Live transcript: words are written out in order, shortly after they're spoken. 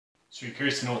So you're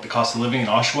curious to know what the cost of living in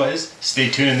Oshawa is? Stay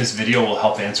tuned, and this video will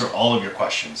help answer all of your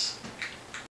questions.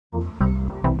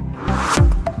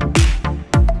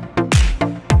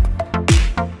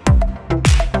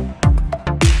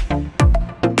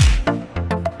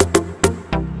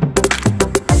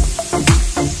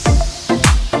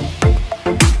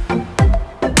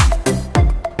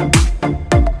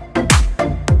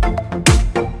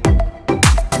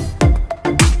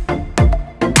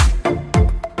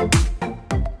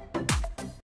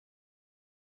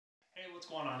 What's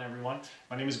going on, everyone?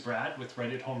 My name is Brad with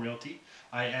Right at Home Realty.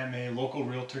 I am a local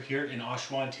realtor here in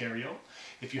Oshawa, Ontario.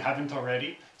 If you haven't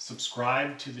already,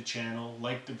 subscribe to the channel,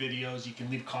 like the videos, you can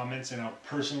leave comments and I'll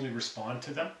personally respond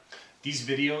to them. These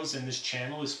videos and this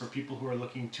channel is for people who are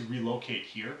looking to relocate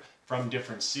here from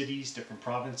different cities, different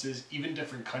provinces, even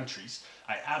different countries.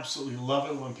 I absolutely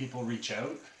love it when people reach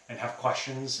out and have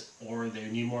questions or they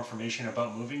need more information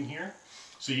about moving here.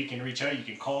 So you can reach out, you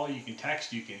can call, you can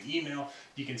text, you can email,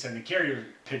 you can send the carrier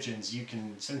pigeons, you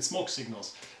can send smoke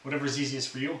signals, whatever's easiest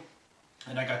for you.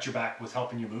 And I got your back with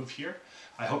helping you move here.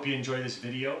 I hope you enjoy this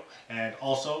video. And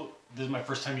also, this is my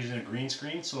first time using a green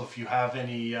screen, so if you have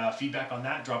any feedback on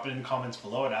that, drop it in the comments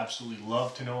below. I'd absolutely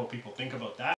love to know what people think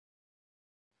about that.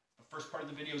 The first part of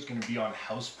the video is going to be on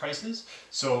house prices.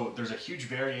 So there's a huge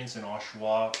variance in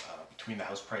Oshawa between the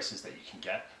house prices that you can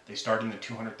get. They start in the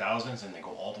 200,000s and they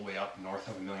go all the way up north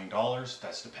of $1 million.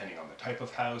 That's depending on the type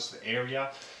of house, the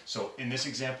area. So in this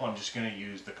example, I'm just going to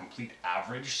use the complete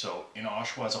average. So in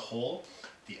Oshawa as a whole,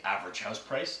 the average house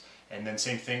price. And then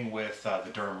same thing with the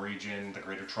Durham region, the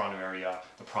Greater Toronto area,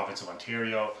 the province of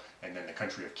Ontario, and then the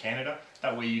country of Canada.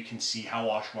 That way you can see how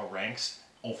Oshawa ranks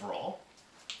overall.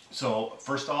 So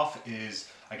first off is,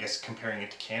 I guess, comparing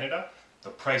it to Canada.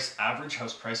 The average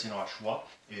house price in Oshawa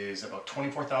is about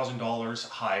 $24,000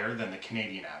 higher than the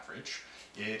Canadian average.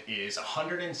 It is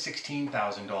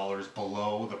 $116,000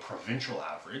 below the provincial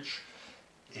average.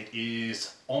 It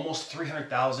is almost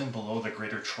 $300,000 below the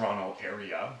Greater Toronto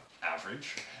area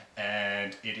average.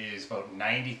 And it is about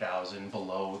 $90,000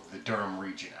 below the Durham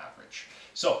region average.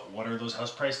 So what are those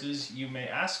house prices, you may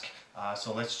ask?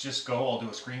 So let's just go, I'll do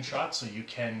a screenshot so you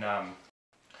can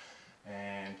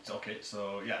and okay,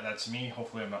 so yeah, that's me.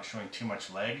 Hopefully I'm not showing too much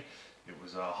leg. It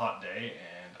was a hot day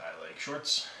and I like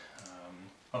shorts.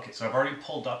 Okay, so I've already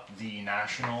pulled up the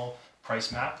national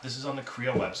price map. This is on the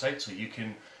CREA website, so you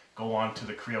can go on to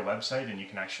the CREA website and you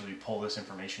can actually pull this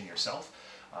information yourself.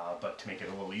 But to make it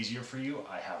a little easier for you,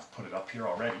 I have put it up here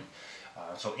already.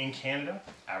 So in Canada,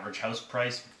 average house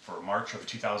price for March of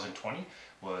 2020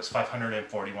 was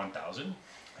 $541,000.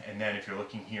 And then if you're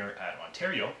looking here at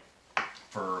Ontario,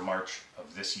 for March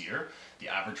of this year, the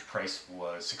average price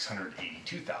was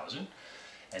 $682,000.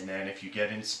 And then if you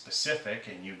get in specific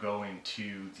and you go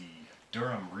into the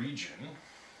Durham region,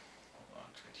 hold on,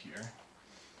 it's right here,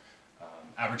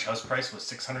 average house price was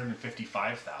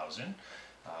 $655,000.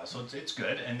 So it's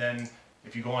good. And then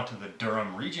if you go onto the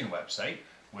Durham region website,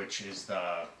 which is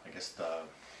the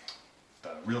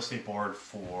real estate board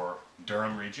for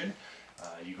Durham region,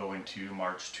 you go into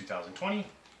March 2020,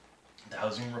 the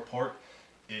housing report.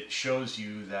 It shows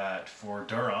you that for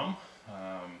Durham,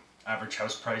 average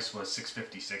house price was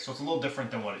 $656. So it's a little different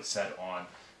than what it said on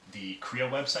the CREA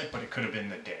website, but it could have been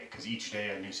the day, because each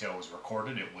day a new sale was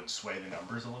recorded, it would sway the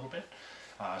numbers a little bit.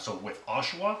 So with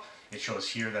Oshawa, it shows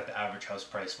here that the average house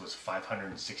price was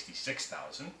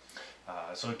 $566,000.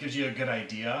 So it gives you a good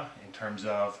idea in terms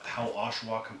of how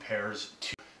Oshawa compares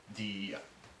to the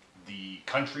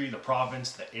country, the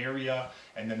province, the area,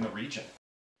 and then the region.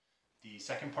 The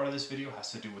second part of this video has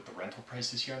to do with the rental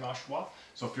prices here in Oshawa.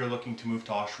 So if you're looking to move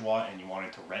to Oshawa and you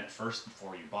wanted to rent first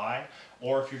before you buy,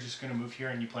 or if you're just going to move here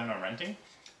and you plan on renting,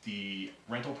 the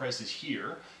rental prices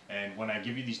here, and when I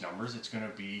give you these numbers, it's going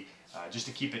to be, just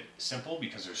to keep it simple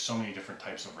because there's so many different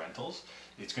types of rentals,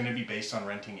 it's going to be based on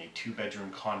renting a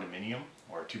 2-bedroom condominium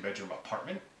or a 2-bedroom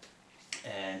apartment.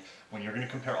 And when you're going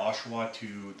to compare Oshawa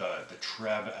to the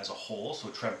TREB as a whole, so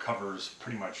TREB covers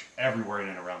pretty much everywhere in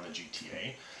and around the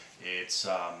GTA. It's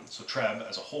so TREB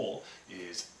as a whole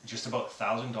is just about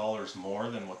 $1,000 more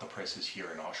than what the prices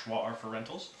here in Oshawa are for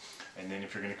rentals. And then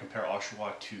if you're going to compare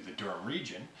Oshawa to the Durham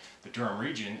region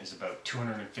is about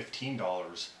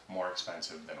 $215 more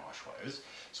expensive than Oshawa is.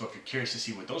 So if you're curious to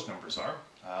see what those numbers are,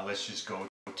 let's just go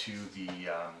to the,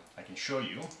 I can show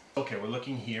you. Okay, we're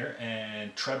looking here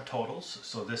and TREB totals.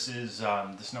 So this is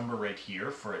this number right here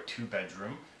for a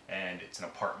 2-bedroom and it's an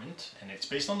apartment and it's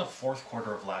based on the fourth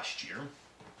quarter of last year.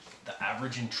 The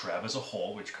average in TREB as a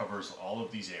whole, which covers all of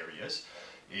these areas,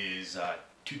 is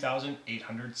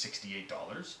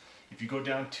 $2,868. If you go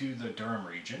down to the Durham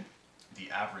region, the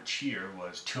average here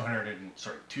was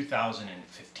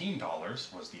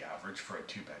 $2,015 was the average for a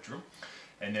 2-bedroom.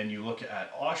 And then you look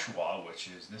at Oshawa, which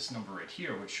is this number right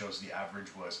here, which shows the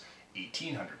average was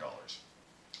 $1,800.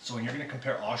 So when you're going to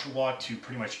compare Oshawa to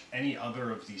pretty much any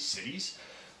other of these cities,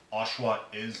 Oshawa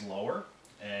is lower,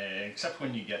 except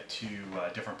when you get to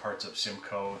different parts of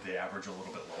Simcoe, they average a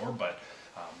little bit lower. But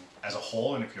as a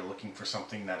whole, and if you're looking for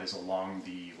something that is along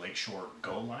the Lakeshore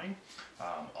Go line,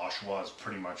 Oshawa is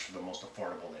pretty much the most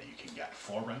affordable that you can get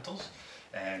for rentals.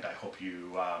 And I hope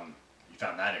you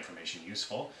found that information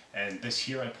useful. And this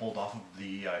here I pulled off of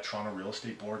the Toronto Real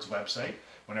Estate Board's website.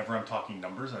 Whenever I'm talking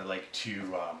numbers, I like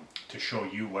to show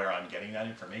you where I'm getting that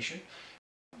information,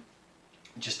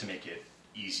 just to make it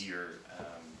easier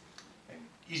and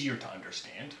easier to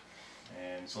understand.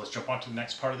 And so let's jump on to the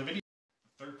next part of the video.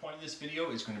 The third point of this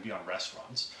video is going to be on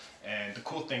restaurants. And the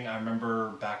cool thing, I remember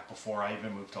back before I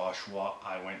even moved to Oshawa,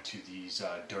 I went to these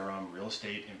Durham real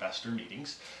estate investor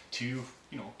meetings to,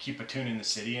 keep a tune in the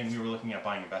city, and we were looking at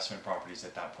buying investment properties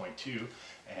at that point too.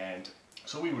 And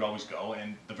so we would always go,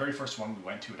 and the very first one we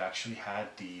went to, it actually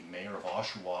had the mayor of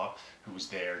Oshawa who was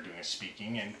there doing a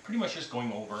speaking and pretty much just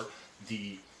going over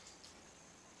the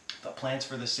plans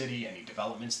for the city, any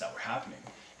developments that were happening.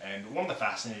 And one of the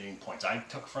fascinating points I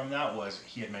took from that was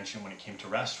he had mentioned when it came to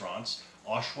restaurants,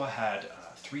 Oshawa had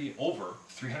over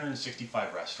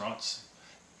 365 restaurants,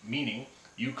 meaning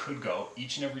you could go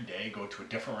each and every day, go to a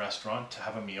different restaurant to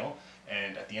have a meal,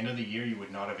 and at the end of the year you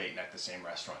would not have eaten at the same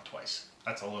restaurant twice.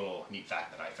 That's a little neat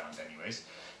fact that I found anyways.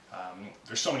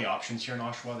 There's so many options here in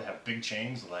Oshawa. They have big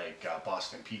chains like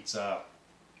Boston Pizza,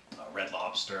 Red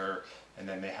Lobster, and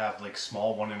then they have like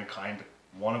small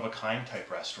one-of-a-kind type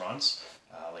restaurants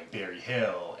like Berry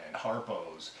Hill and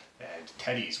Harpo's and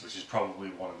Teddy's, which is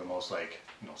probably one of the most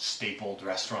stapled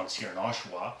restaurants here in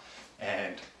Oshawa,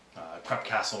 and Crepe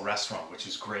Castle Restaurant, which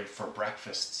is great for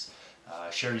breakfasts.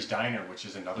 Sherry's Diner, which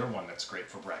is another one that's great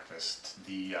for breakfast.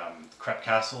 The Crepe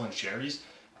Castle and Sherry's,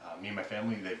 me and my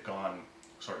family,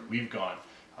 we've gone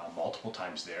multiple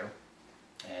times there,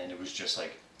 and it was just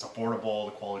it's affordable,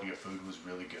 the quality of food was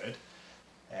really good,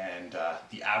 and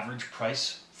the average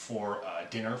price for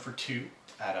dinner for two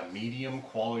at a medium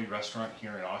quality restaurant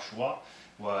here in Oshawa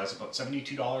was about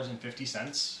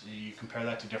 $72.50. You compare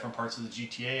that to different parts of the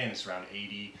GTA and it's around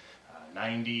 80,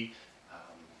 90.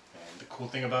 And the cool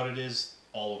thing about it is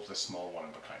all of the small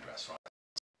one-of-a-kind restaurants.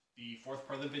 The fourth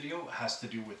part of the video has to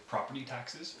do with property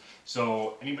taxes.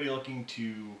 So anybody looking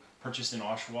to purchase in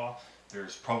Oshawa,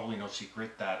 there's probably no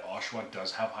secret that Oshawa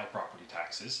does have high property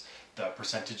taxes. The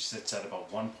percentage sits at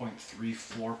about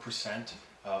 1.34%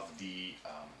 of the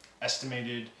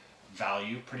estimated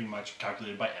value, pretty much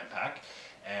calculated by MPAC.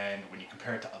 And when you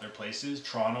compare it to other places,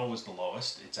 Toronto was the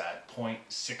lowest. It's at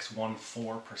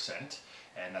 0.614%,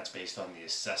 and that's based on the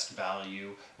assessed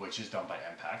value, which is done by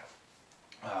MPAC.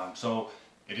 So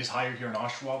it is higher here in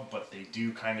Oshawa, but they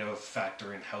do kind of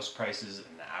factor in house prices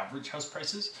and the average house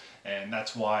prices, and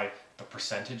that's why the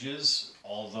percentages,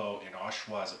 although in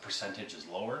Oshawa as a percentage is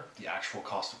lower, the actual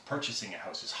cost of purchasing a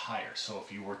house is higher. So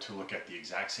if you were to look at the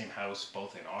exact same house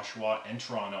both in Oshawa and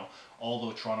Toronto,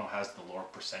 although Toronto has the lower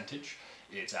percentage,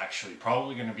 it's actually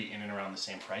probably going to be in and around the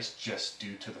same price just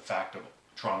due to the fact of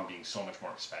Toronto being so much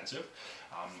more expensive.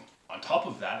 On top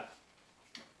of that,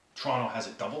 Toronto has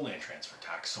a double land transfer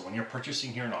tax. So when you're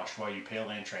purchasing here in Oshawa, you pay a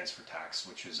land transfer tax,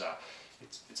 which is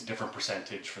it's a different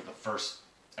percentage for the first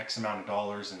X amount of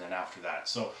dollars, and then after that.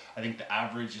 So I think the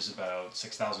average is about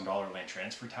 $6,000 land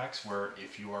transfer tax, where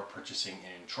if you are purchasing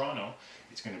in Toronto,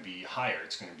 it's going to be higher.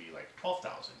 It's going to be like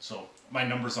 $12,000. So my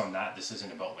numbers on that, this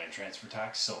isn't about land transfer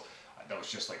tax, so that was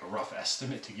just like a rough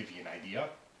estimate to give you an idea.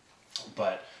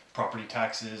 But property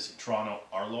taxes in Toronto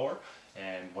are lower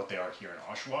and what they are here in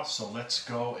Oshawa. So let's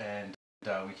go and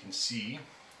we can see.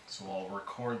 So I'll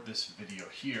record this video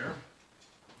here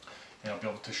and I'll be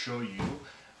able to show you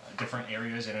different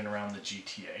areas in and around the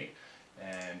GTA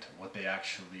and what they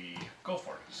actually go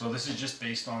for. So this is just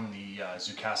based on the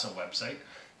Zoocasa website,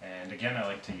 and again, I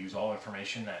like to use all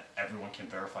information that everyone can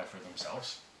verify for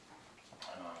themselves.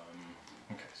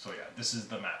 Okay, so yeah, this is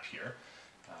the map here.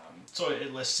 So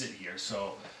it lists it here.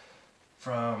 So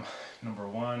from number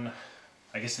one,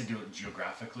 I guess they do it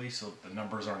geographically, so the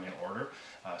numbers aren't in order.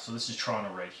 So this is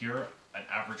Toronto right here. An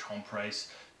average home price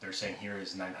they're saying here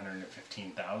is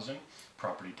 $915,000.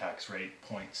 Property tax rate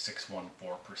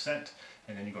 0.614%.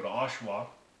 And then you go to Oshawa,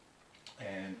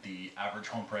 and the average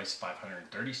home price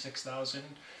 $536,000.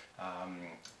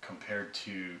 Compared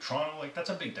to Toronto, that's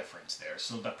a big difference there.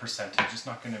 So that percentage is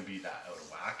not going to be that out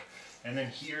of whack. And then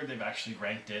here they've actually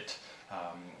ranked it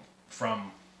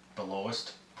from the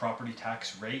lowest property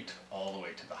tax rate all the way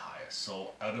to the highest.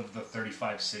 So out of the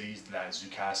 35 cities that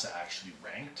Zoocasa actually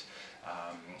ranked,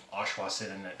 Oshawa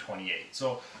sitting at 28.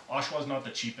 So Oshawa's not the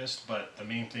cheapest, but the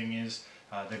main thing is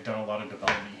they've done a lot of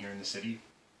development here in the city,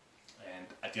 and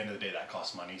at the end of the day that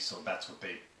costs money, so that's what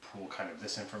they pull kind of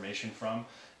this information from.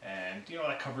 And you know,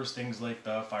 that covers things like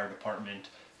the fire department,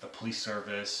 the police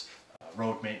service,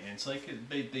 road maintenance. Like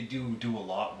they do a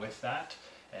lot with that.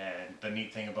 And the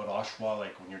neat thing about Oshawa,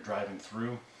 like when you're driving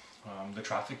through, the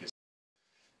traffic is.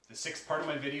 The sixth part of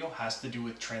my video has to do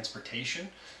with transportation.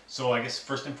 So I guess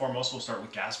first and foremost, we'll start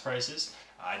with gas prices.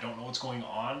 I don't know what's going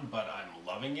on, but I'm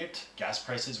loving it. Gas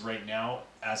prices right now,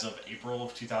 as of April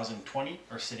of 2020,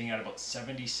 are sitting at about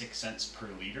 76 cents per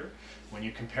liter. When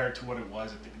you compare it to what it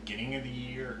was at the beginning of the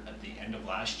year, at the end of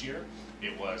last year,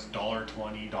 it was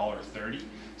 $1.20, $1.30.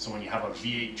 So when you have a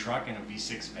V8 truck and a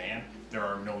V6 van, there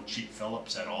are no cheap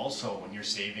fill-ups at all. So when you're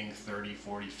saving 30,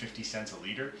 40, 50 cents a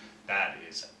liter, that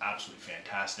is absolutely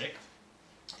fantastic.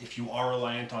 If you are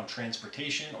reliant on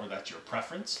transportation, or that's your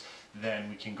preference, then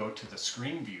we can go to the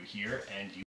screen view here,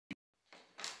 and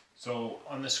so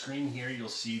on the screen here you'll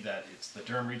see that it's the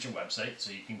Durham Region website,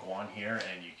 so you can go on here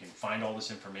and you can find all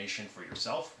this information for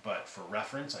yourself, but for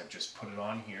reference I've just put it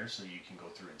on here so you can go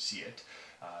through and see it.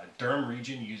 Durham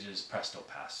Region uses Presto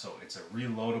Pass, so it's a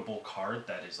reloadable card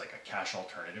that is like a cash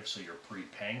alternative, so you're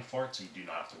prepaying for it, so you do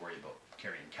not have to worry about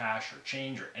carrying cash or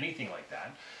change or anything like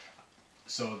that.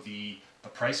 So the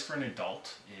price for an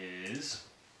adult is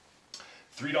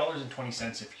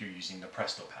 $3.20 if you're using the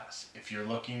Presto Pass. If you're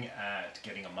looking at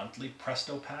getting a monthly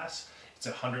Presto Pass, it's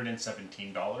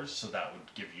 $117, so that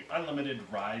would give you unlimited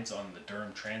rides on the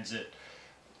Durham Transit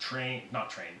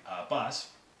bus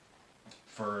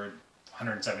for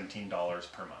 $117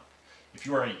 per month. If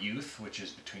you are a youth, which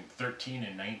is between 13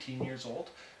 and 19 years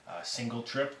old, a single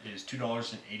trip is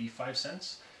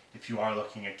 $2.85. If you are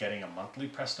looking at getting a monthly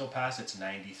Presto Pass, it's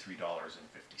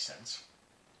 $93.50.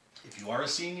 If you are a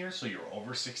senior, so you're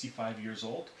over 65 years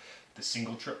old, the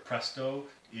single trip Presto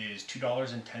is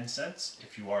 $2.10.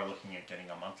 If you are looking at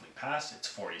getting a monthly pass, it's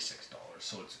 $46.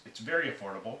 So it's very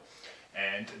affordable.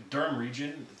 And Durham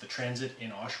Region, the transit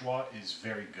in Oshawa is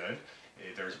very good.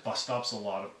 There's bus stops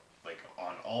on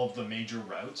all of the major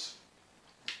routes.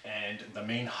 And the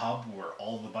main hub where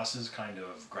all the buses kind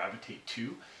of gravitate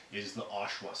to is the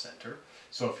Oshawa Center.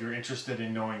 So if you're interested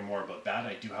in knowing more about that,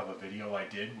 I do have a video I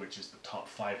did, which is the top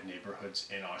 5 neighborhoods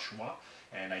in Oshawa.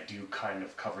 And I do kind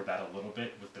of cover that a little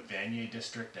bit with the Vanier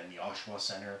district and the Oshawa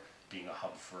Center being a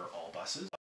hub for all buses.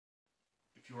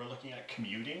 If you are looking at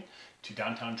commuting to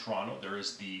downtown Toronto, there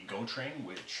is the GO train,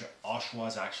 which Oshawa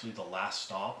is actually the last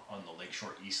stop on the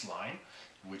Lakeshore East line,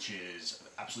 which is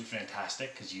absolutely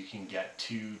fantastic because you can get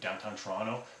to downtown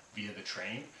Toronto via the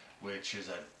train, which is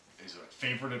a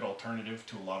favorited alternative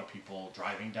to a lot of people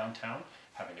driving downtown,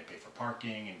 having to pay for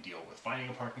parking and deal with finding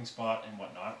a parking spot and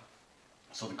whatnot.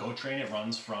 So the GO train, it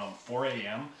runs from 4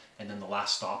 a.m. and then the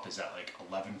last stop is at like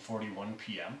 11:41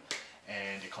 p.m.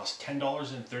 and it costs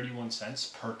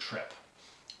 $10.31 per trip.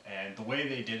 And the way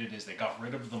they did it is they got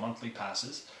rid of the monthly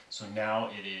passes, so now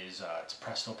it's a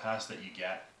Presto Pass that you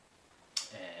get,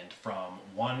 and from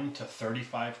 1 to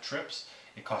 35 trips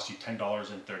it costs you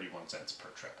 $10.31 per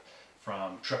trip.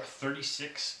 From trip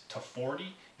 36 to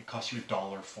 40 it costs you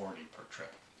 $1.40 per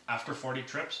trip. After 40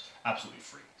 trips, absolutely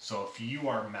free. So if you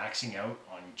are maxing out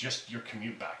on just your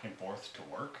commute back and forth to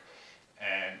work,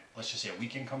 and let's just say a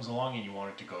weekend comes along and you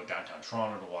wanted to go downtown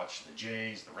Toronto to watch the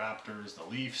Jays, the Raptors, the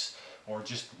Leafs, or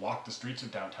just walk the streets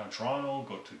of downtown Toronto,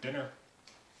 go to dinner,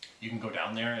 you can go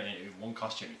down there and it won't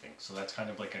cost you anything. So that's kind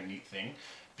of like a neat thing.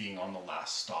 Being on the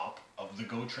last stop of the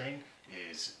GO train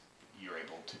is you're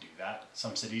able to do that.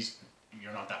 Some cities,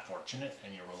 you're not that fortunate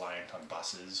and you're reliant on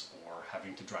buses or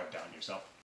having to drive down yourself.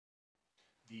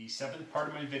 The seventh part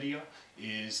of my video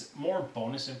is more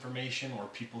bonus information or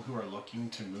people who are looking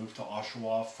to move to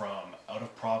Oshawa from out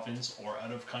of province or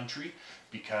out of country,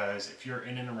 because if you're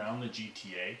in and around the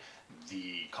GTA,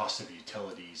 the cost of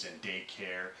utilities and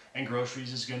daycare and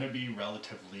groceries is going to be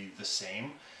relatively the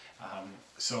same.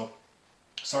 So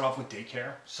start off with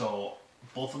daycare. So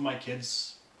both of my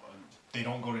kids, they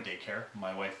don't go to daycare.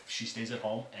 My wife, she stays at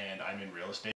home and I'm in real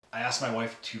estate. I asked my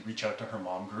wife to reach out to her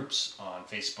mom groups on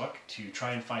Facebook to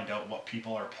try and find out what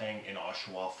people are paying in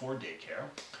Oshawa for daycare,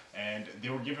 and they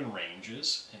were given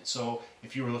ranges. And so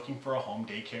if you were looking for a home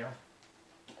daycare,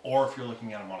 or if you're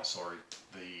looking at a Montessori,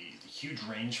 the huge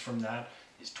range from that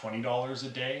is $20 a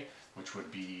day, which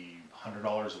would be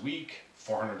 $100 a week,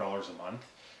 $400 a month,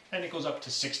 and it goes up to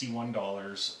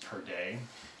 $61 per day,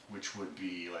 which would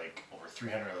be like over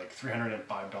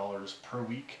 $305 per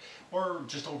week, or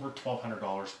just over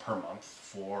 $1,200 per month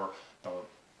for the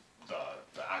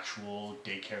the actual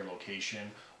daycare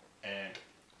location and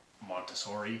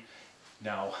Montessori.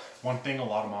 Now, one thing a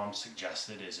lot of moms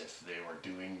suggested is if they were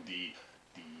doing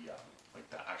like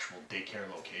the actual daycare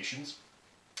locations,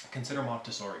 consider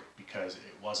Montessori, because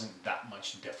it wasn't that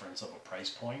much difference of a price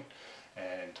point,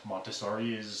 and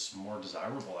Montessori is more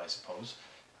desirable, I suppose.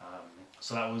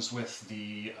 So that was with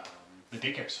the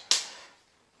daycares.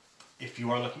 If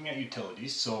you are looking at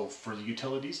utilities, so for the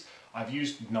utilities, I've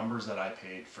used numbers that I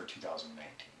paid for 2019,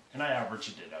 and I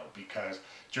averaged it out because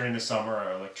during the summer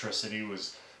our electricity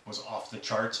was off the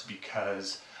charts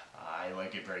because I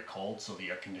like it very cold, so the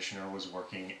air conditioner was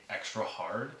working extra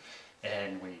hard.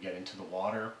 And when you get into the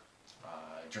water,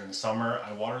 during the summer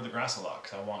I water the grass a lot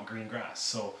because I want green grass,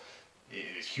 so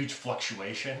it's huge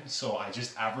fluctuation, so I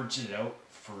just averaged it out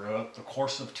throughout the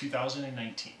course of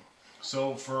 2019.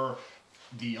 So for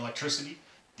the electricity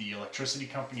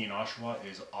company in Oshawa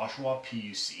is Oshawa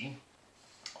PUC.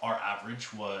 Our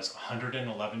average was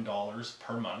 $111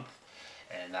 per month,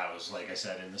 and that was, like I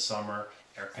said, in the summer.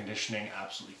 Air conditioning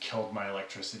absolutely killed my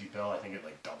electricity bill. I think it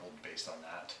like doubled based on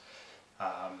that.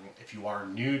 If you are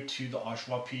new to the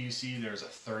Oshawa PUC, there's a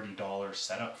 $30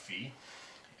 setup fee,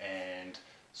 and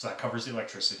so that covers the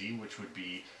electricity, which would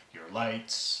be your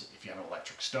lights, if you have an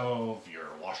electric stove, your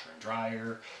washer and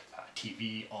dryer,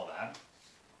 TV, all that,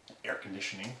 air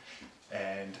conditioning,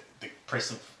 and the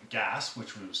price of gas,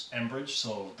 which was Enbridge.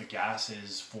 So the gas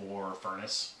is for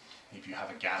furnace, if you have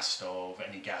a gas stove,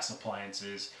 any gas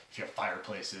appliances, if you have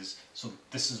fireplaces. So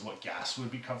this is what gas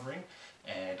would be covering,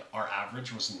 and our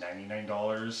average was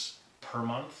 $99 per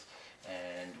month.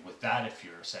 And with that, if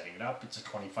you're setting it up, it's a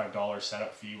 $25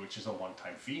 setup fee, which is a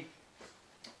one-time fee.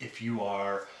 If you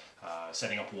are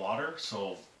setting up water,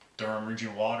 so Durham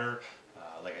Region Water,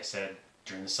 like I said,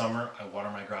 during the summer I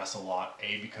water my grass a lot,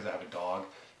 because I have a dog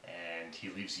and he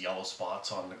leaves yellow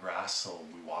spots on the grass, so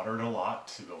we water it a lot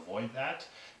to avoid that.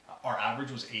 Our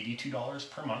average was $82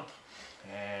 per month,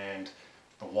 and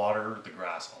water the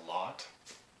grass a lot.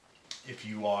 If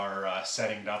you are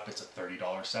setting it up, it's a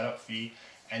 $30 setup fee,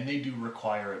 and they do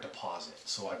require a deposit.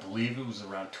 So I believe it was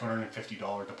around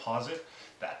 $250 deposit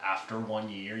that after 1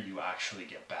 year you actually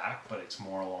get back, but it's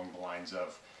more along the lines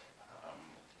of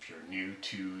if you're new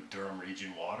to Durham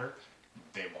Region Water,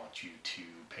 they want you to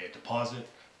pay a deposit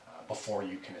before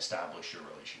you can establish your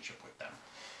relationship with them.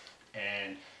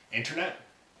 And internet.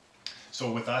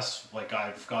 So with us, like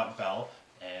I've got Bell,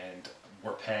 and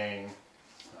we're paying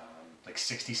like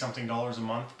 60 something dollars a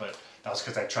month, but that was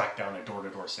because I tracked down a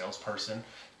door-to-door salesperson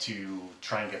to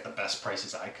try and get the best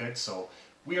prices I could. So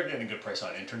we are getting a good price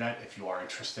on internet. If you are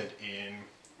interested in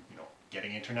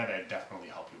getting internet, I'd definitely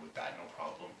help you with that, no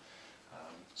problem.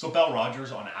 So Bell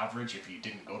Rogers, on average, if you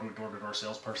didn't go to a door-to-door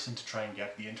salesperson to try and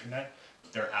get the internet,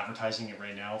 they're advertising it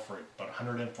right now for about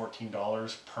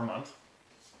 $114 per month.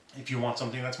 If you want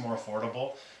something that's more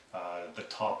affordable, the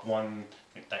top one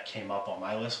that came up on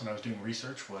my list when I was doing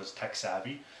research was Tech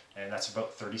Savvy, and that's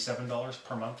about $37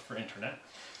 per month for internet.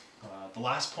 The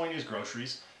last point is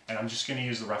groceries, and I'm just going to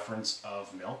use the reference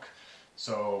of milk.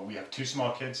 So we have two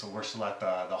small kids, so we're still at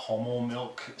the homo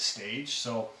milk stage.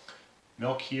 So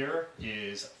milk here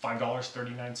is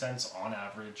 $5.39 on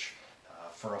average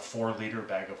for a 4-liter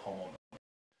bag of homo milk.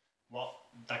 Well,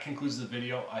 that concludes the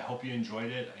video. I hope you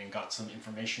enjoyed it and got some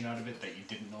information out of it that you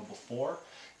didn't know before.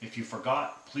 If you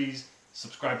forgot, please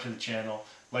subscribe to the channel,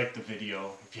 like the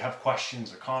video. If you have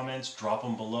questions or comments, drop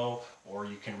them below, or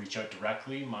you can reach out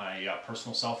directly. My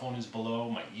personal cell phone is below,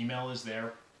 my email is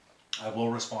there. I will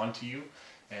respond to you.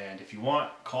 And if you want,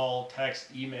 call, text,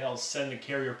 email, send the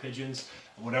carrier pigeons,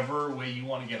 whatever way you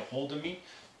want to get a hold of me,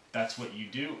 that's what you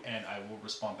do, and I will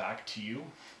respond back to you.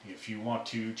 If you want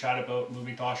to chat about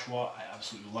moving to Oshawa, I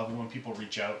absolutely love it when people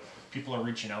reach out. People are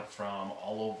reaching out from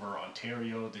all over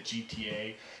Ontario, the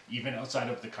GTA, even outside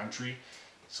of the country.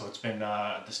 So it's been,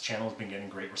 this channel has been getting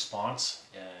great response.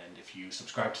 And if you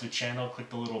subscribe to the channel, click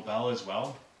the little bell as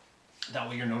well. That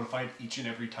way you're notified each and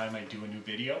every time I do a new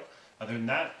video. Other than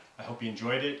that, I hope you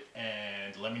enjoyed it,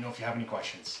 and let me know if you have any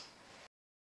questions.